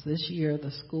sessions. This year,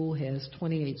 the school has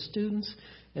 28 students,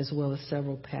 as well as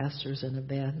several pastors and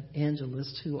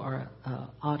evangelists who are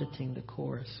auditing the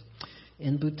course.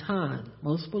 In Bhutan,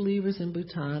 most believers in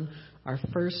Bhutan are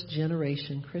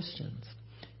first-generation Christians.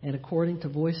 And according to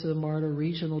Voice of the Martyr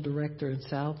Regional Director in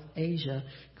South Asia,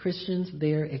 Christians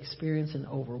there experience an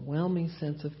overwhelming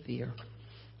sense of fear.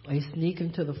 They sneak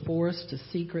into the forest to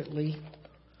secretly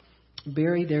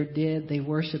bury their dead. They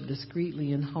worship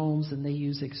discreetly in homes, and they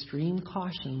use extreme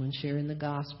caution when sharing the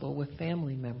gospel with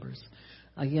family members.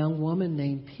 A young woman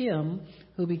named Pim,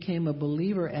 who became a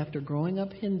believer after growing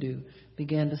up Hindu,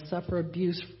 began to suffer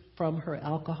abuse from her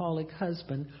alcoholic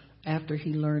husband after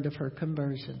he learned of her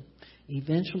conversion.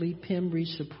 Eventually, Pim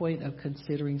reached the point of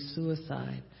considering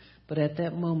suicide. But at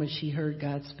that moment, she heard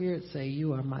God's Spirit say,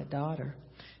 "You are my daughter."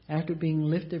 After being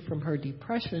lifted from her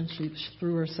depression, she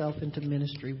threw herself into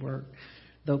ministry work.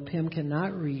 Though Pim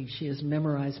cannot read, she has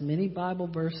memorized many Bible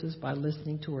verses by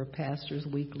listening to her pastor's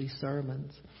weekly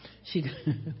sermons.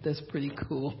 That's pretty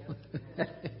cool.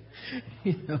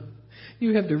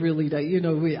 You have to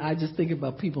really, I just think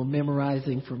about people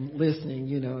memorizing from listening,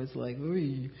 it's like,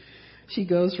 ooh. She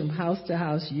goes from house to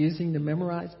house using the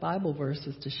memorized Bible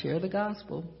verses to share the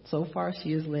gospel. So far,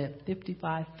 she has led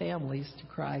 55 families to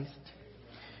Christ.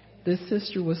 This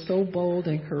sister was so bold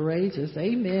and courageous.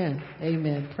 Amen.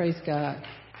 Amen. Praise God.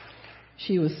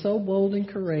 She was so bold and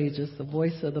courageous, the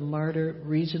Voice of the Martyr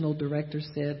Regional Director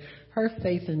said. her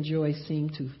faith and joy seem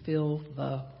to fill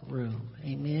the room.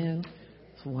 Amen.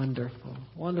 It's wonderful.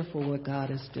 Wonderful what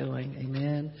God is doing.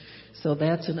 Amen. So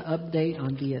that's an update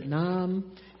on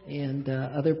Vietnam and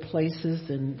other places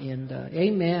in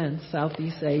amen,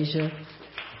 Southeast Asia.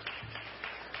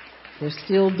 They're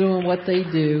still doing what they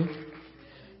do.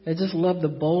 I just love the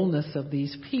boldness of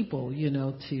these people,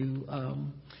 to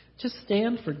just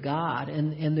stand for God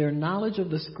and their knowledge of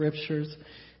the scriptures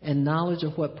and knowledge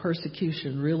of what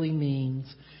persecution really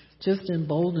means just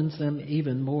emboldens them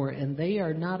even more. And they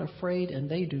are not afraid and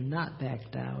they do not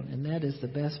back down. And that is the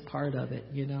best part of it,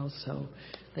 So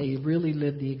they really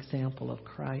live the example of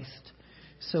Christ.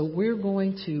 So we're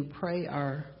going to pray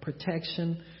our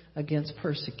protection against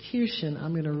persecution.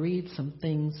 I'm going to read some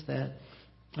things that,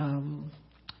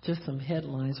 just some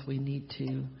headlines we need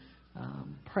to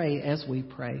pray as we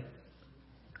pray.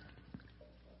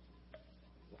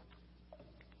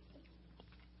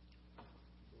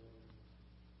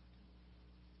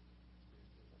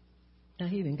 Now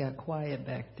he even got quiet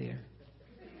back there.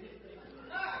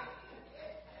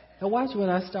 Now watch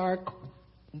when I start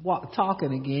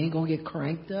talking again. He's going to get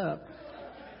cranked up.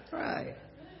 Right.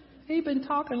 He's been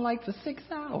talking like for 6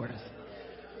 hours.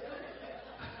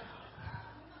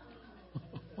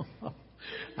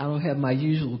 I don't have my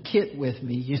usual kit with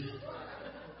me.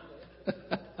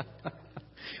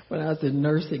 When I was in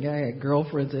nursing, I had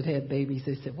girlfriends that had babies.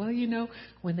 They said, well,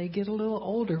 when they get a little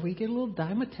older, we get a little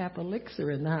Dimetap elixir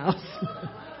in the house.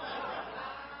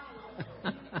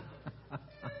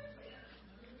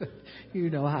 You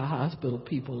know how hospital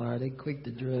people are. They quick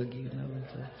to drug,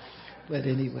 So. But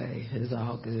anyway, it's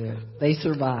all good. They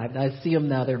survived. I see them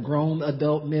now. They're grown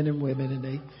adult men and women,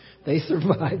 and they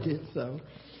survived it. So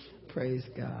praise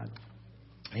God.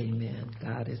 Amen.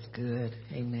 God is good.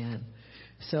 Amen.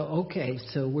 So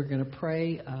we're going to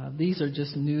pray. These are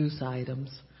just news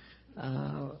items.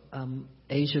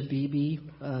 Asia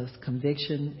Bibi's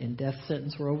conviction and death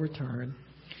sentence were overturned.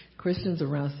 Christians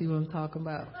around, see what I'm talking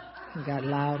about? It got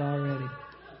loud already.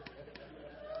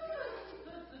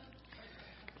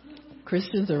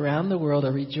 Christians around the world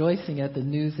are rejoicing at the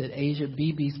news that Asia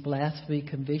Bibi's blasphemy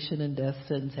conviction and death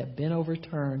sentence have been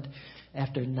overturned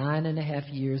after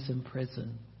 9.5 years in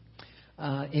prison.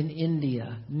 In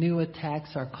India, new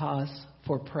attacks are cause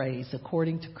for praise.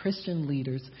 According to Christian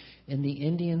leaders in the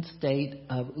Indian state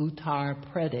of Uttar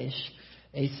Pradesh,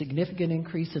 a significant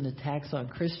increase in attacks on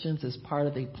Christians is part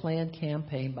of a planned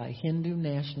campaign by Hindu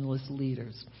nationalist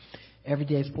leaders. Every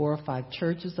day, 4 or 5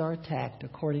 churches are attacked,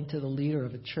 according to the leader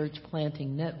of a church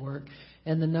planting network,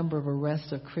 and the number of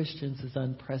arrests of Christians is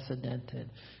unprecedented.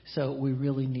 So we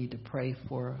really need to pray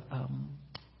for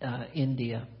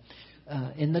India.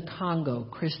 In the Congo,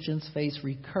 Christians face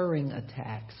recurring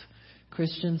attacks.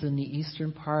 Christians in the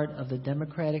eastern part of the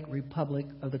Democratic Republic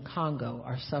of the Congo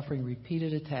are suffering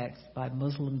repeated attacks by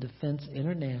Muslim Defense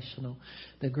International.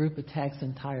 The group attacks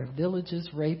entire villages,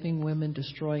 raping women,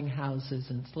 destroying houses,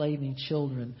 enslaving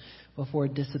children before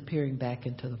disappearing back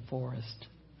into the forest.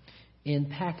 In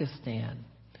Pakistan,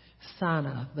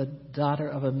 Sana, the daughter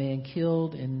of a man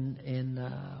killed in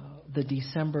the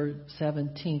December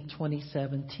 17,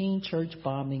 2017 church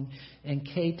bombing in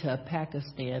Quetta,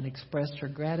 Pakistan, expressed her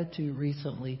gratitude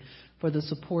recently for the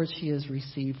support she has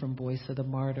received from Voice of the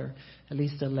Martyr. At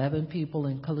least 11 people,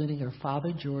 including her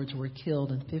father George, were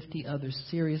killed and 50 others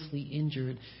seriously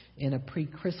injured in a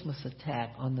pre-Christmas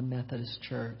attack on the Methodist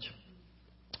Church.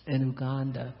 In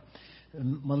Uganda,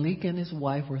 Malik and his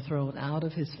wife were thrown out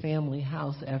of his family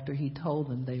house after he told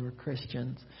them they were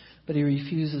Christians, but he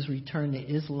refuses return to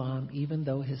Islam even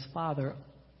though his father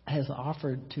has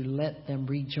offered to let them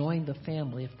rejoin the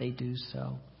family if they do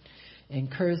so. In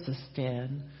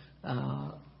Kyrgyzstan,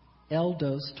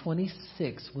 Eldos,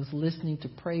 26, was listening to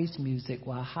praise music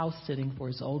while house-sitting for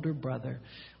his older brother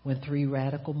when 3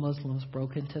 radical Muslims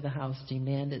broke into the house,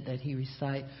 demanded that he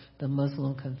recite the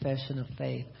Muslim confession of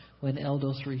faith. When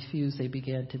Eldos refused, they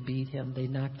began to beat him. They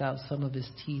knocked out some of his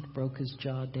teeth, broke his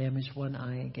jaw, damaged one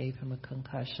eye, and gave him a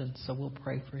concussion. So we'll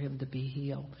pray for him to be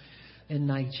healed. In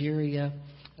Nigeria,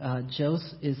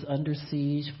 Jos is under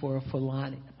siege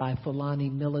by Fulani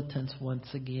militants once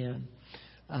again.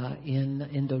 In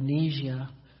Indonesia,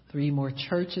 3 more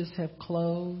churches have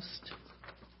closed.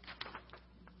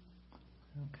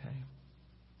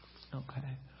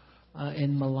 Okay.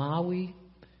 In Malawi,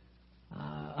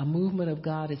 a movement of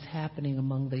God is happening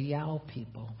among the Yao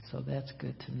people, so that's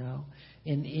good to know.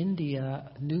 In India,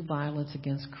 new violence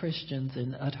against Christians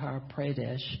in Uttar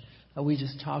Pradesh. We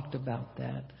just talked about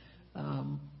that.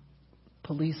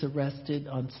 Police arrested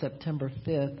on September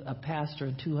 5th a pastor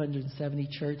and 270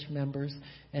 church members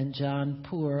in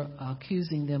Jaunpur,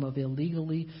 accusing them of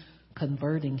illegally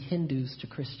converting Hindus to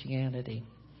Christianity.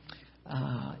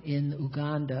 In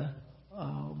Uganda,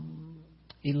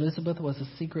 Elizabeth was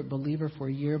a secret believer for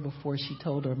a year before she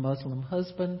told her Muslim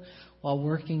husband. While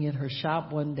working in her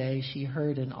shop one day, she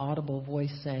heard an audible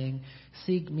voice saying,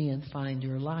 "Seek me and find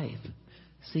your life."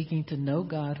 Seeking to know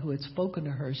God who had spoken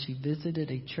to her, she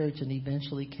visited a church and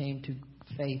eventually came to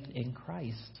faith in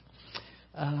Christ.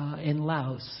 In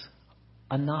Laos,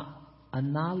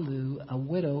 Analu, a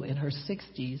widow in her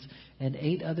 60s, and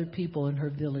 8 other people in her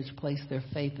village placed their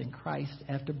faith in Christ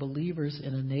after believers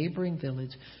in a neighboring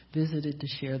village visited to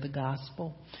share the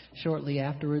gospel. Shortly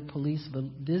afterward, police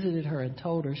visited her and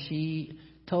told her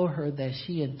that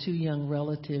she and 2 young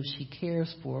relatives she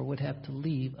cares for would have to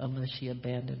leave unless she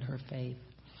abandoned her faith.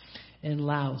 In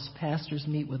Laos, pastors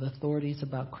meet with authorities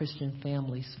about Christian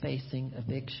families facing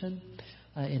eviction.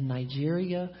 In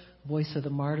Nigeria, Voice of the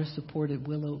Martyrs supported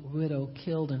widow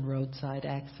killed in roadside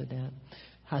accident.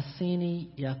 Hassini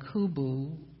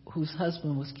Yakubu, whose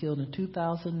husband was killed in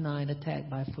 2009, attacked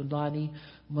by Fulani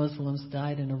Muslims,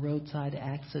 died in a roadside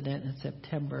accident in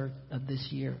September of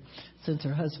this year. Since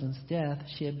her husband's death,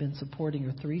 she had been supporting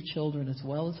her 3 children as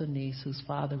well as a niece whose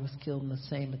father was killed in the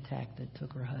same attack that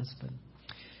took her husband.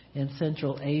 In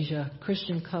Central Asia,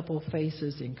 Christian couple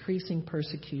faces increasing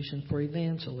persecution for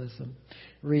evangelism.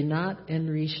 Rinat and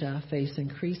Risha face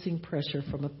increasing pressure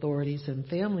from authorities and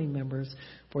family members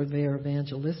for their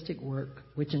evangelistic work,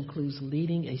 which includes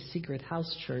leading a secret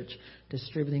house church,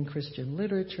 distributing Christian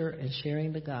literature, and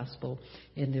sharing the gospel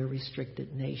in their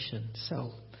restricted nation.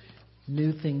 So,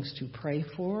 new things to pray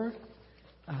for.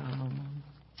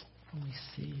 Let me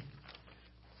see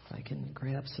if I can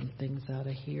grab some things out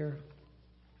of here.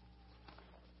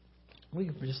 We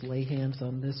can just lay hands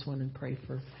on this one and pray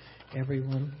for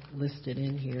everyone listed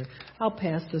in here. I'll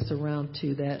pass this around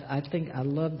to that. I think I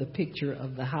love the picture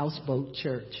of the houseboat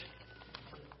church.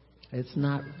 It's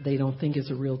not, they don't think it's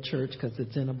a real church because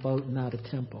it's in a boat, not a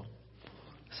temple.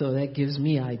 So that gives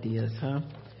me ideas, huh?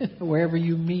 Wherever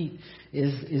you meet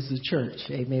is the church.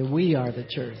 Amen. We are the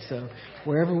church. So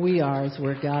wherever we are is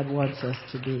where God wants us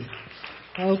to be.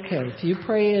 Okay, if you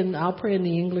pray, and I'll pray in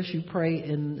the English, you pray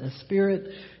in the Spirit.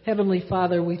 Heavenly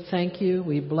Father, we thank you,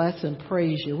 we bless and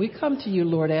praise you. We come to you,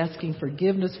 Lord, asking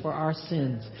forgiveness for our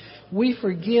sins. We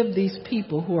forgive these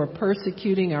people who are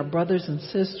persecuting our brothers and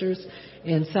sisters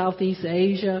in Southeast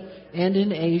Asia and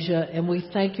in Asia. And we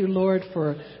thank you, Lord,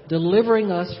 for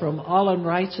delivering us from all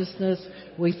unrighteousness.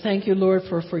 We thank you, Lord,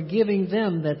 for forgiving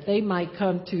them that they might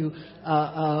come to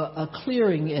a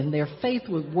clearing and their faith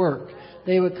would work.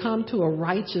 They would come to a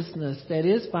righteousness that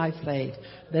is by faith,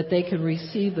 that they can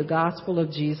receive the gospel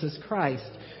of Jesus Christ.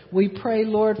 We pray,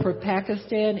 Lord, for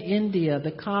Pakistan, India,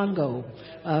 the Congo,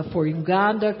 for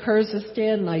Uganda,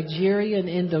 Kyrgyzstan, Nigeria, and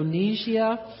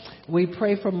Indonesia. We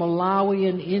pray for Malawi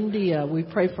and India. We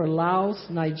pray for Laos,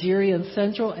 Nigeria, and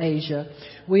Central Asia.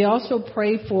 We also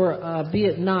pray for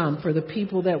Vietnam, for the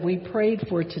people that we prayed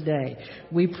for today.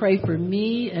 We pray for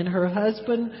me and her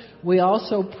husband. We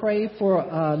also pray for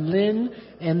Lynn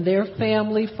and their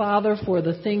family, Father, for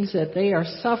the things that they are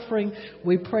suffering.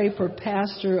 We pray for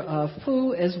Pastor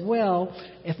Fu as well,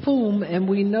 Fum, and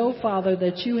we know, Father,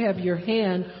 that you have your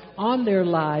hand on their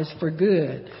lives for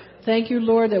good. Thank you,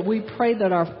 Lord, that we pray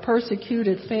that our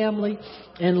persecuted family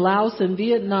in Laos and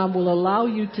Vietnam will allow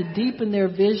you to deepen their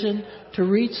vision to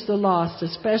reach the lost,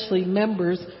 especially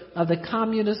members of the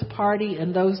Communist Party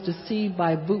and those deceived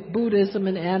by Buddhism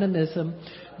and animism.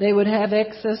 They would have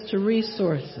access to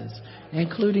resources,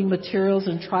 including materials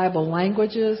in tribal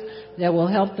languages that will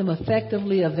help them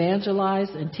effectively evangelize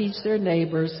and teach their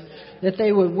neighbors, that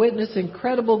they would witness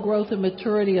incredible growth and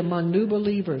maturity among new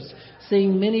believers,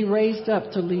 seeing many raised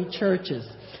up to lead churches,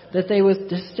 that they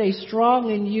would stay strong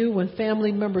in you when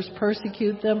family members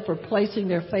persecute them for placing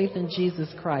their faith in Jesus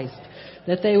Christ,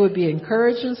 that they would be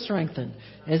encouraged and strengthened,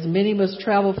 as many must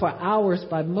travel for hours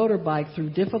by motorbike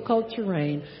through difficult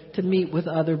terrain to meet with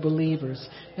other believers.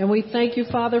 And we thank you,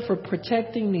 Father, for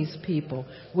protecting these people.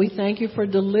 We thank you for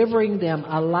delivering them,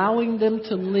 allowing them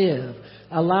to live,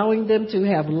 allowing them to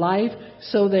have life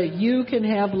so that you can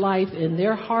have life in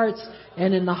their hearts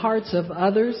and in the hearts of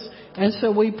others. And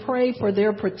so we pray for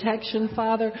their protection,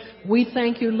 Father. We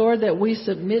thank you, Lord, that we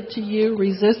submit to you,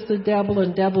 resist the devil,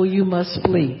 and devil, you must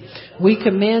flee. We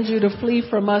command you to flee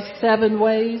from us 7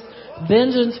 ways.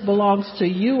 Vengeance belongs to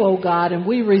you, O God, and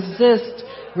we resist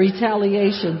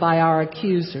retaliation by our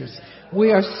accusers.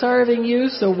 We are serving you,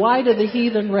 so why do the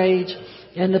heathen rage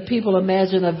and the people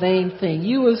imagine a vain thing?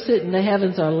 You who sit in the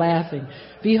heavens are laughing.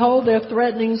 Behold their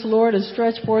threatenings, Lord, and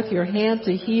stretch forth your hand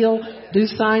to heal. Do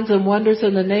signs and wonders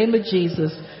in the name of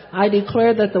Jesus. I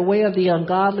declare that the way of the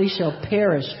ungodly shall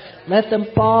perish. Let them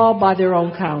fall by their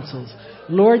own counsels.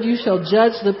 Lord, you shall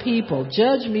judge the people.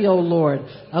 Judge me, O Lord,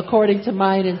 according to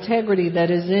mine integrity that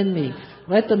is in me.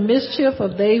 Let the mischief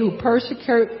of they who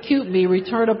persecute me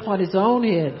return upon his own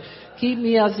head. Keep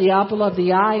me as the apple of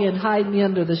the eye and hide me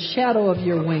under the shadow of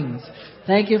your wings.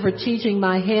 Thank you for teaching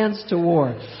my hands to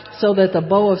war, so that the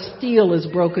bow of steel is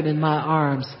broken in my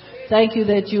arms. Thank you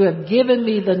that you have given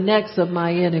me the necks of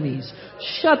my enemies.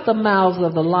 Shut the mouths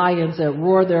of the lions that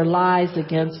roar their lies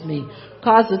against me.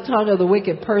 Cause the tongue of the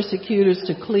wicked persecutors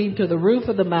to cleave to the roof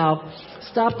of the mouth.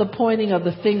 Stop the pointing of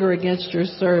the finger against your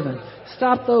servant.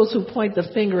 Stop those who point the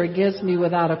finger against me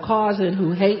without a cause and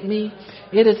who hate me.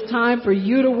 It is time for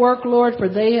you to work, Lord, for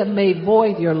they have made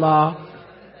void your law.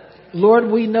 Lord,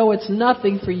 we know it's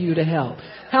nothing for you to help.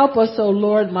 Help us, O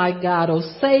Lord, my God. O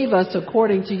save us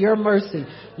according to your mercy.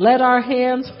 Let our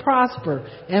hands prosper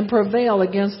and prevail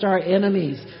against our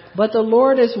enemies. But the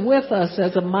Lord is with us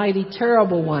as a mighty,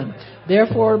 terrible one.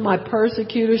 Therefore my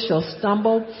persecutors shall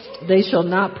stumble. They shall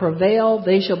not prevail.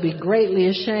 They shall be greatly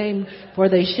ashamed, for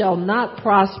they shall not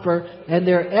prosper, and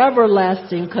their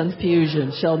everlasting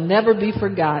confusion shall never be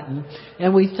forgotten.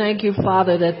 And we thank you,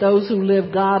 Father, that those who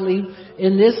live godly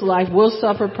in this life will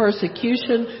suffer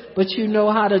persecution, but you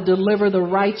know how to deliver the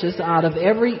righteous out of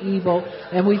every evil.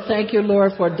 And we thank you,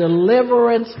 Lord, for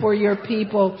deliverance for your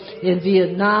people in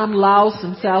Vietnam, Laos,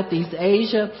 and Southeast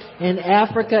Asia, in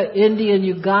Africa, India, and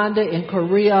Uganda, in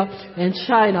Korea, and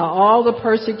China, all the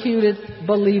persecuted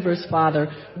believers,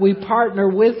 Father. We partner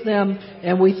with them,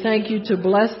 and we thank you to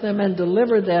bless them and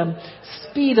deliver them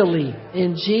speedily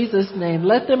in Jesus' name.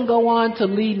 Let them go on to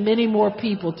lead many more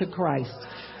people to Christ.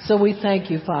 So we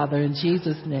thank you, Father, in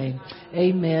Jesus' name.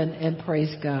 Amen and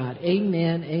praise God.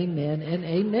 Amen, amen, and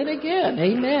amen again.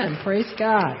 Amen. Praise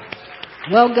God.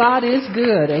 Well, God is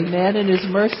good. Amen. And his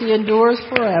mercy endures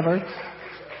forever.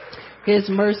 His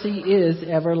mercy is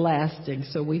everlasting.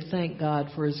 So we thank God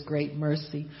for his great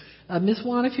mercy. Miss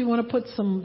Juan, if you want to put some